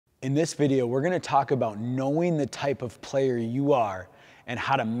In this video, we're going to talk about knowing the type of player you are and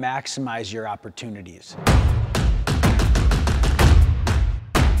how to maximize your opportunities.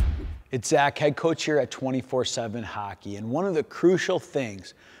 It's Zach, head coach here at 24/7 Hockey, and one of the crucial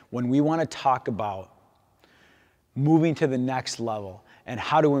things when we want to talk about moving to the next level and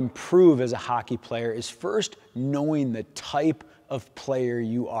how to improve as a hockey player is first knowing the type of player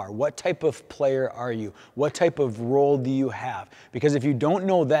you are. What type of player are you? What type of role do you have? Because if you don't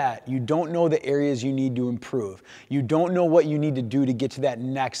know that, you don't know the areas you need to improve. You don't know what you need to do to get to that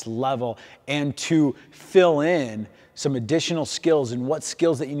next level and to fill in some additional skills and what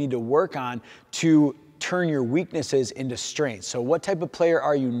skills that you need to work on to turn your weaknesses into strengths. So what type of player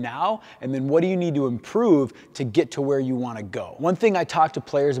are you now? And then what do you need to improve to get to where you want to go? One thing I talk to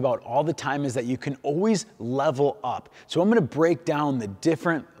players about all the time is that you can always level up. So I'm going to break down the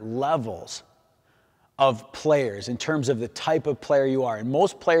different levels of players in terms of the type of player you are. And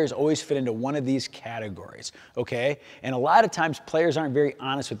most players always fit into one of these categories, okay? And a lot of times players aren't very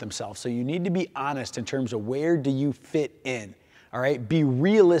honest with themselves. So you need to be honest in terms of where do you fit in. All right, be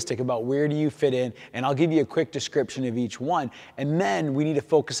realistic about where do you fit in, and I'll give you a quick description of each one. And then we need to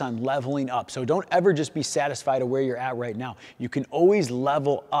focus on leveling up. So don't ever just be satisfied with where you're at right now. You can always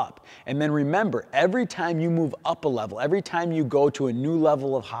level up. And then remember, every time you move up a level, every time you go to a new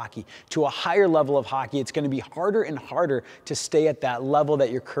level of hockey, to a higher level of hockey, it's going to be harder and harder to stay at that level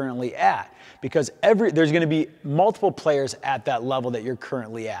that you're currently at. Because there's going to be multiple players at that level that you're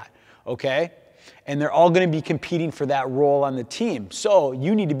currently at, okay? And they're all going to be competing for that role on the team. So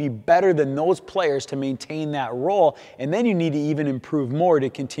you need to be better than those players to maintain that role, and then you need to even improve more to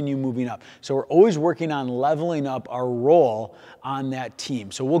continue moving up. So we're always working on leveling up our role on that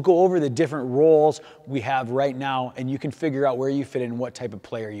team. So we'll go over the different roles we have right now, and you can figure out where you fit in and what type of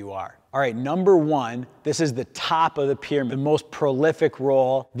player you are. All right, number one, this is the top of the pyramid, the most prolific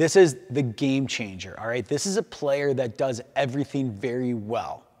role. This is the game changer, all right? This is a player that does everything very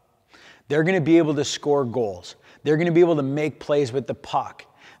well. They're going to be able to score goals. They're going to be able to make plays with the puck.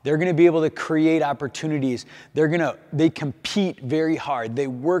 They're going to be able to create opportunities. They compete very hard. They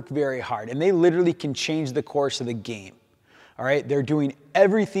work very hard, and they literally can change the course of the game. All right, they're doing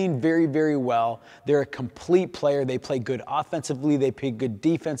everything very, very well. They're a complete player. They play good offensively. They play good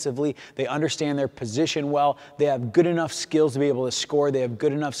defensively. They understand their position well. They have good enough skills to be able to score. They have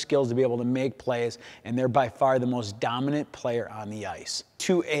good enough skills to be able to make plays, and they're by far the most dominant player on the ice.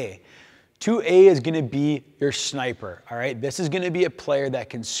 2A. 2A is going to be your sniper, all right? This is going to be a player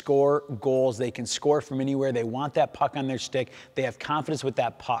that can score goals. They can score from anywhere. They want that puck on their stick. They have confidence with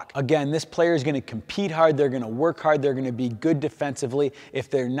that puck. Again, this player is going to compete hard. They're going to work hard. They're going to be good defensively.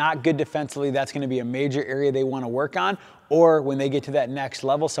 If they're not good defensively, that's going to be a major area they want to work on. Or when they get to that next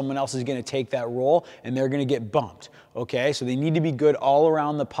level, someone else is going to take that role and they're going to get bumped, okay? So they need to be good all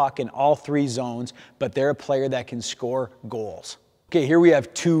around the puck in all three zones, but they're a player that can score goals. Okay, here we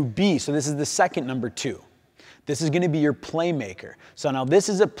have 2B. So this is the second number 2. This is going to be your playmaker. So now this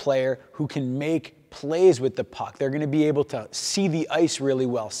is a player who can make plays with the puck. They're going to be able to see the ice really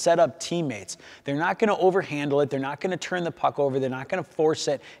well, set up teammates. They're not going to overhandle it. They're not going to turn the puck over. They're not going to force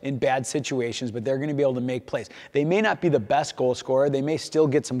it in bad situations, but they're going to be able to make plays. They may not be the best goal scorer. They may still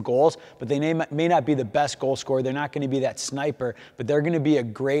get some goals, but they may not be the best goal scorer. They're not going to be that sniper, but they're going to be a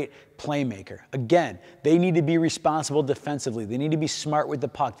great playmaker. Again, they need to be responsible defensively. They need to be smart with the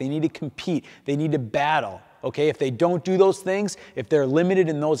puck. They need to compete. They need to battle. Okay, if they don't do those things, if they're limited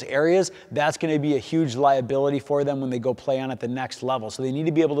in those areas, that's going to be a huge liability for them when they go play on at the next level. So they need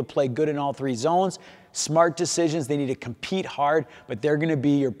to be able to play good in all three zones, smart decisions, they need to compete hard, but they're going to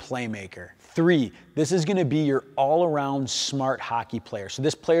be your playmaker. 3, this is going to be your all-around smart hockey player. So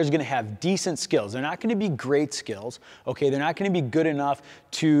this player is going to have decent skills. They're not going to be great skills, okay? They're not going to be good enough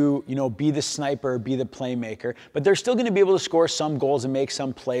to, be the sniper or be the playmaker, but they're still going to be able to score some goals and make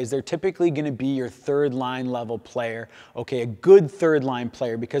some plays. They're typically going to be your third-line level player, okay? A good third-line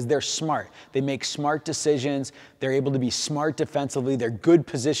player because they're smart. They make smart decisions. They're able to be smart defensively. They're good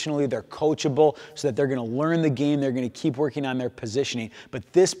positionally. They're coachable so that they're going to learn the game. They're going to keep working on their positioning.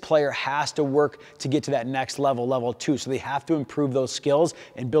 But this player has to work to get to that next level, level 2. So they have to improve those skills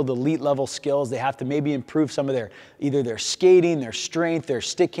and build elite level skills. They have to maybe improve some of either their skating, their strength, their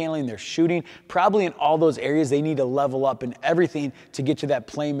stick handling, their shooting. Probably in all those areas, they need to level up in everything to get to that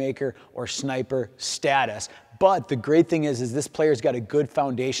playmaker or sniper status. But the great thing is this player's got a good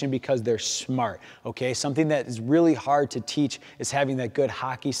foundation because they're smart, okay? Something that is really hard to teach is having that good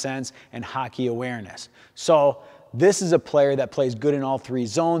hockey sense and hockey awareness. So this is a player that plays good in all three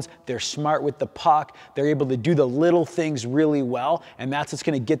zones. They're smart with the puck. They're able to do the little things really well, and that's what's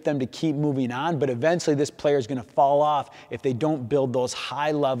going to get them to keep moving on. But eventually this player is going to fall off if they don't build those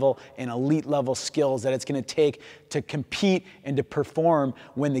high level and elite level skills that it's going to take to compete and to perform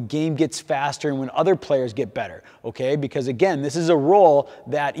when the game gets faster and when other players get better, okay? Because again, this is a role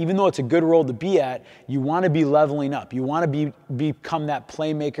that even though it's a good role to be at, you want to be leveling up. You want to become that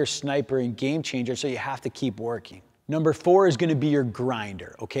playmaker, sniper, and game changer, so you have to keep working. Number 4 is going to be your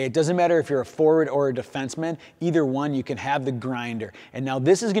grinder, okay? It doesn't matter if you're a forward or a defenseman, either one, you can have the grinder. And now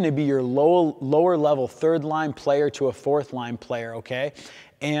this is going to be your lower level third line player to a fourth line player, okay?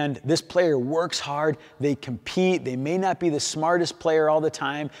 And this player works hard, they compete, they may not be the smartest player all the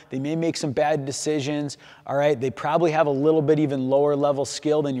time, they may make some bad decisions, all right? They probably have a little bit even lower level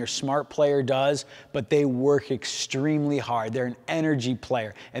skill than your smart player does, but they work extremely hard. They're an energy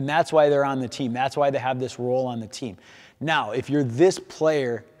player, and that's why they're on the team. That's why they have this role on the team. Now, if you're this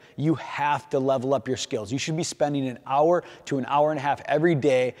player, you have to level up your skills. You should be spending an hour to an hour and a half every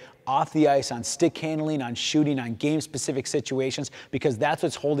day off the ice on stick handling, on shooting, on game-specific situations, because that's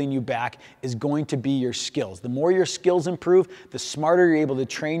what's holding you back, is going to be your skills. The more your skills improve, the smarter you're able to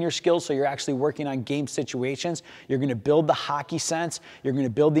train your skills, so you're actually working on game situations. You're going to build the hockey sense. You're going to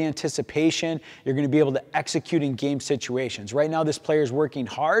build the anticipation. You're going to be able to execute in game situations. Right now, this player is working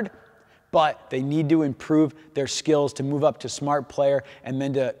hard, but they need to improve their skills to move up to smart player and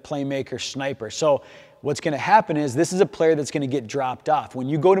then to playmaker, sniper. So what's going to happen is this is a player that's going to get dropped off. When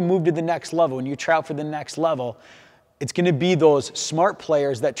you go to move to the next level, when you try out for the next level, it's going to be those smart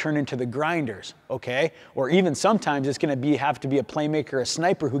players that turn into the grinders, okay? Or even sometimes it's going to have to be a playmaker, a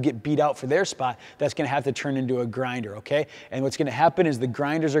sniper who get beat out for their spot that's going to have to turn into a grinder, okay? And what's going to happen is the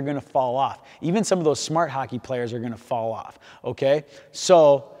grinders are going to fall off. Even some of those smart hockey players are going to fall off, okay?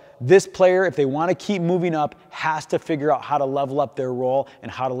 So this player, if they want to keep moving up, has to figure out how to level up their role and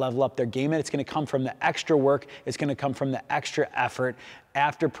how to level up their game. And it's going to come from the extra work. It's going to come from the extra effort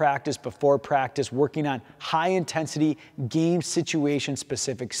after practice, before practice, working on high intensity, game situation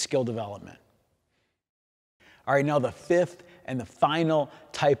specific skill development. All right, now the fifth and the final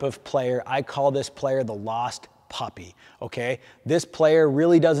type of player, I call this player the lost puppy, okay? This player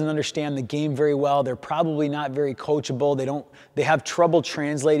really doesn't understand the game very well. They're probably not very coachable. They have trouble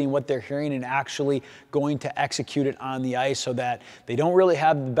translating what they're hearing and actually going to execute it on the ice, so that they don't really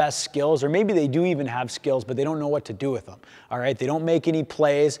have the best skills, or maybe they do even have skills, but they don't know what to do with them, all right? They don't make any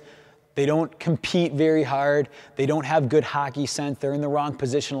plays. They don't compete very hard. They don't have good hockey sense. They're in the wrong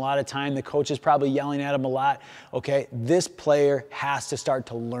position a lot of time. The coach is probably yelling at them a lot, okay? This player has to start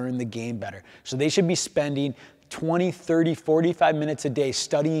to learn the game better. So they should be spending 20, 30, 45 minutes a day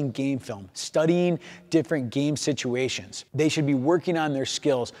studying game film, studying different game situations. They should be working on their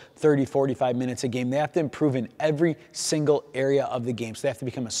skills 30, 45 minutes a game. They have to improve in every single area of the game. So they have to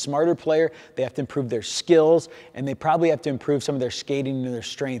become a smarter player, they have to improve their skills, and they probably have to improve some of their skating and their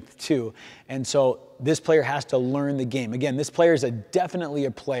strength too. And so this player has to learn the game. Again, this player is definitely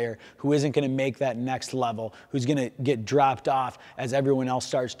a player who isn't going to make that next level, who's going to get dropped off as everyone else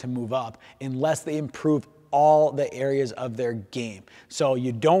starts to move up, unless they improve all the areas of their game. So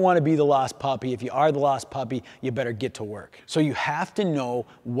you don't want to be the lost puppy. If you are the lost puppy, you better get to work. So you have to know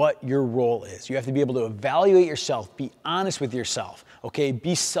what your role is. You have to be able to evaluate yourself, be honest with yourself, okay?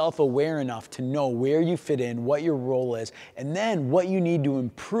 Be self-aware enough to know where you fit in, what your role is, and then what you need to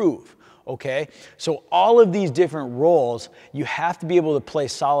improve. Okay, so all of these different roles, you have to be able to play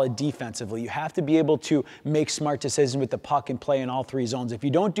solid defensively. You have to be able to make smart decisions with the puck and play in all three zones. If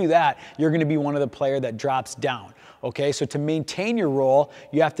you don't do that, you're going to be one of the players that drops down. Okay, so to maintain your role,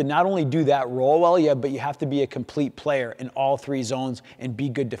 you have to not only do that role well, but you have to be a complete player in all three zones and be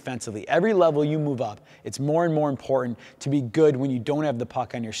good defensively. Every level you move up, it's more and more important to be good when you don't have the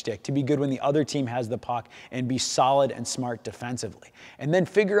puck on your stick, to be good when the other team has the puck, and be solid and smart defensively. And then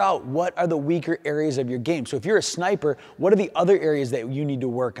figure out what are the weaker areas of your game. So if you're a sniper, what are the other areas that you need to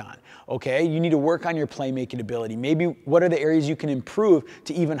work on? Okay, you need to work on your playmaking ability. Maybe what are the areas you can improve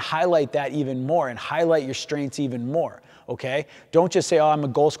to even highlight that even more and highlight your strengths even more. Okay, don't just say, oh, I'm a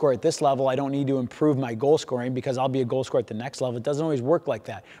goal scorer at this level, I don't need to improve my goal scoring because I'll be a goal scorer at the next level. It doesn't always work like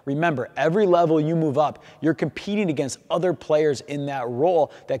that. Remember, every level you move up, you're competing against other players in that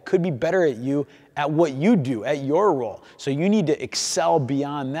role that could be better at you at what you do, at your role. So you need to excel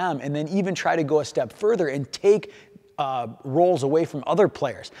beyond them, and then even try to go a step further and take roles away from other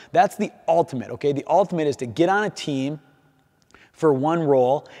players. That's the ultimate, okay? The ultimate is to get on a team for one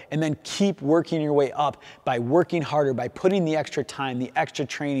role and then keep working your way up by working harder, by putting the extra time, the extra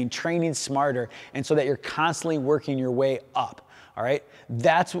training, training smarter, and so that you're constantly working your way up. All right,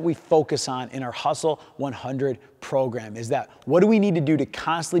 that's what we focus on in our Hustle 100 program is that what do we need to do to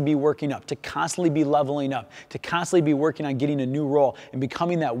constantly be working up, to constantly be leveling up, to constantly be working on getting a new role and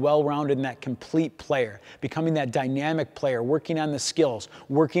becoming that well-rounded and that complete player, becoming that dynamic player, working on the skills,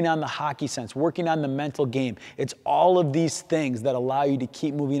 working on the hockey sense, working on the mental game. It's all of these things that allow you to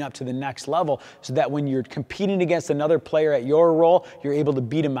keep moving up to the next level so that when you're competing against another player at your role, you're able to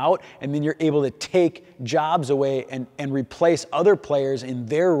beat them out, and then you're able to take jobs away and replace other players in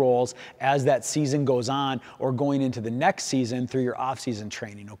their roles as that season goes on or going into the next season through your off-season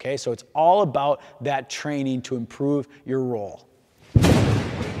training, okay? So it's all about that training to improve your role.